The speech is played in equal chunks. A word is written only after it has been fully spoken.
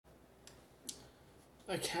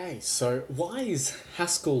Okay, so why is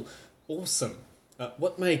Haskell awesome?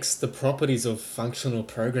 What makes the properties of functional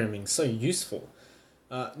programming so useful?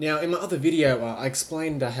 Now, in my other video, I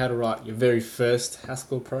explained how to write your very first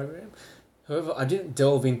Haskell program. However, I didn't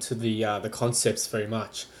delve into the concepts very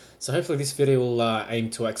much. So hopefully this video will aim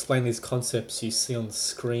to explain these concepts you see on the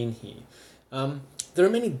screen here. Um, there are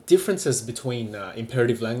many differences between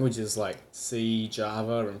imperative languages like C,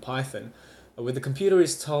 Java, and Python, where the computer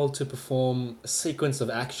is told to perform a sequence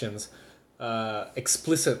of actions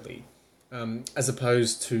explicitly, as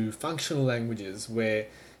opposed to functional languages where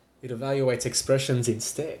it evaluates expressions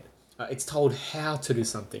instead. It's told how to do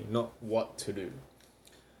something, not what to do.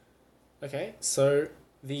 Okay, so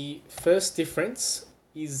the first difference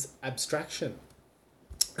is abstraction.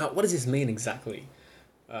 What does this mean exactly?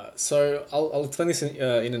 So I'll explain this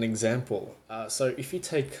in an example. So if you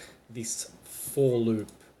take this for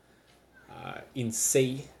loop in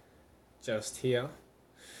C, just here,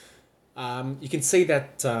 you can see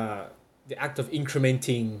that the act of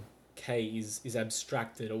incrementing k is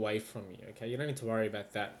abstracted away from you. Okay, you don't need to worry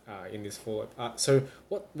about that in this for loop. So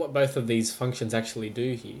what both of these functions actually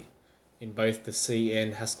do here, in both the C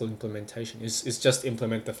and Haskell implementation, is just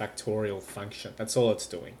implement the factorial function. That's all it's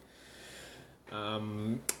doing.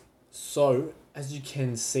 So as you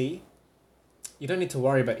can see, you don't need to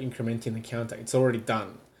worry about incrementing the counter. It's already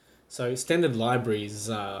done. So standard libraries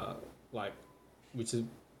like which is,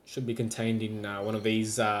 should be contained in one of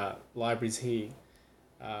these libraries here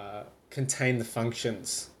contain the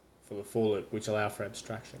functions for the for loop which allow for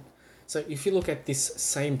abstraction. So if you look at this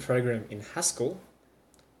same program in Haskell,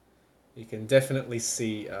 you can definitely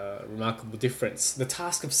see a remarkable difference. The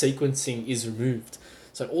task of sequencing is removed.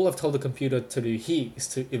 So all I've told the computer to do here is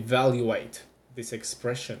to evaluate this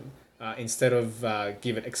expression instead of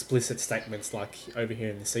give it explicit statements like over here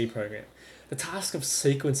in the C program. The task of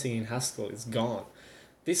sequencing in Haskell is gone.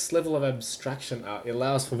 This level of abstraction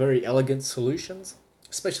allows for very elegant solutions,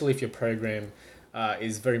 especially if your program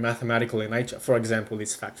is very mathematical in nature. For example,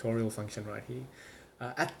 this factorial function right here.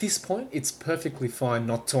 At this point, it's perfectly fine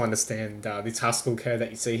not to understand this Haskell code that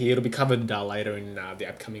you see here. It'll be covered later in the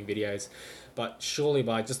upcoming videos. But surely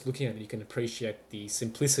by just looking at it, you can appreciate the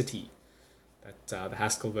simplicity that the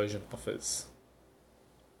Haskell version offers.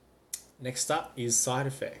 Next up is side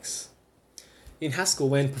effects. In Haskell,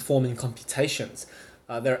 when performing computations,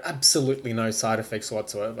 there are absolutely no side effects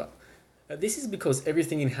whatsoever. This is because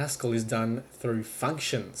everything in Haskell is done through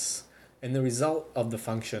functions, and the result of the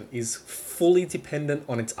function is fully dependent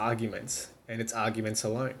on its arguments, and its arguments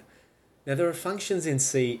alone. Now, there are functions in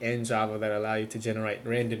C and Java that allow you to generate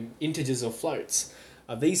random integers or floats.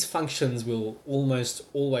 These functions will almost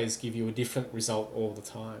always give you a different result all the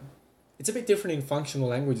time. It's a bit different in functional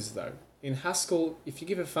languages though. In Haskell, if you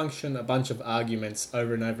give a function a bunch of arguments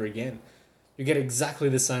over and over again, you get exactly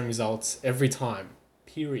the same results every time,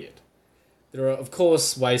 period. There are, of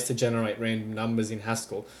course, ways to generate random numbers in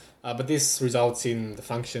Haskell, but this results in the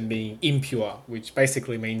function being impure, which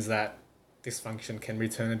basically means that this function can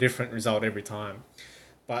return a different result every time.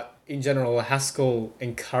 But in general, Haskell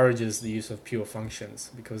encourages the use of pure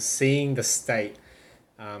functions because seeing the state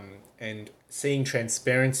and seeing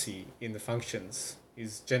transparency in the functions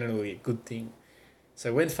is generally a good thing.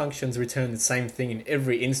 So when functions return the same thing in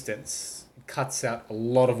every instance, it cuts out a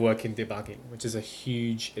lot of work in debugging, which is a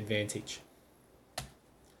huge advantage.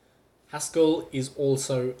 Haskell is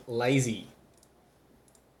also lazy.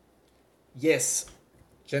 Yes,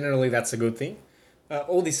 generally that's a good thing.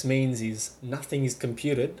 All this means is nothing is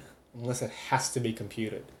computed unless it has to be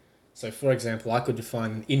computed. So for example, I could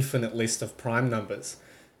define an infinite list of prime numbers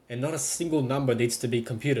and not a single number needs to be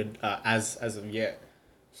computed as of yet.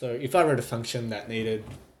 So if I wrote a function that needed,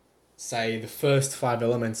 say, the first 5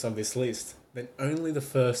 elements of this list, then only the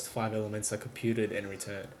first 5 elements are computed and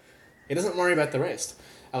returned. It doesn't worry about the rest,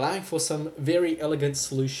 allowing for some very elegant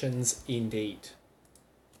solutions indeed.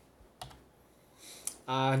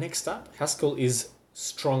 Next up, Haskell is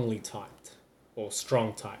strongly typed, or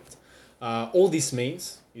strong typed. All this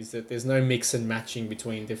means is that there's no mix and matching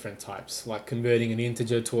between different types, like converting an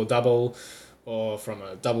integer to a double, or from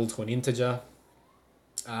a double to an integer.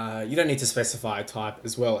 You don't need to specify a type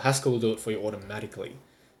as well. Haskell will do it for you automatically.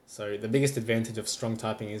 So the biggest advantage of strong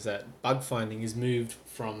typing is that bug finding is moved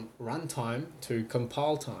from runtime to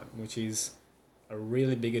compile time, which is a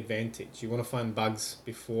really big advantage. You want to find bugs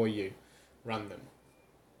before you run them.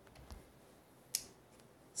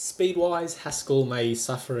 Speed-wise, Haskell may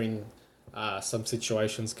suffer in some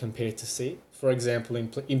situations compared to C. For example,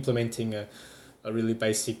 implementing a really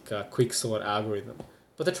basic quicksort algorithm.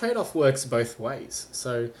 But the trade-off works both ways.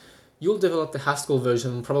 So you'll develop the Haskell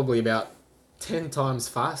version probably about 10 times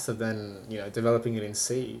faster than, developing it in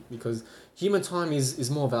C, because human time is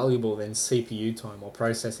more valuable than CPU time or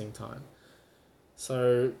processing time.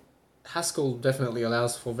 So Haskell definitely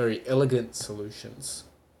allows for very elegant solutions,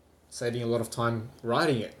 saving a lot of time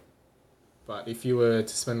writing it. But if you were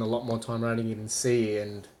to spend a lot more time writing it in C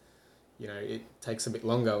and it takes a bit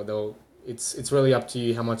longer, though, it's really up to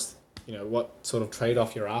you how much, what sort of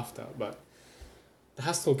trade-off you're after. But the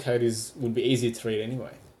Haskell code would be easier to read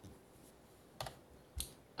anyway.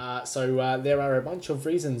 So there are a bunch of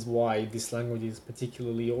reasons why this language is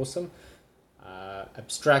particularly awesome.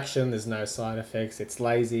 Abstraction, there's no side effects, it's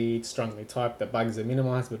lazy, it's strongly typed, the bugs are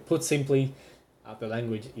minimized, but put simply, the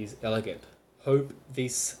language is elegant. Hope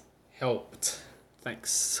this helped.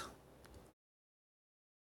 Thanks.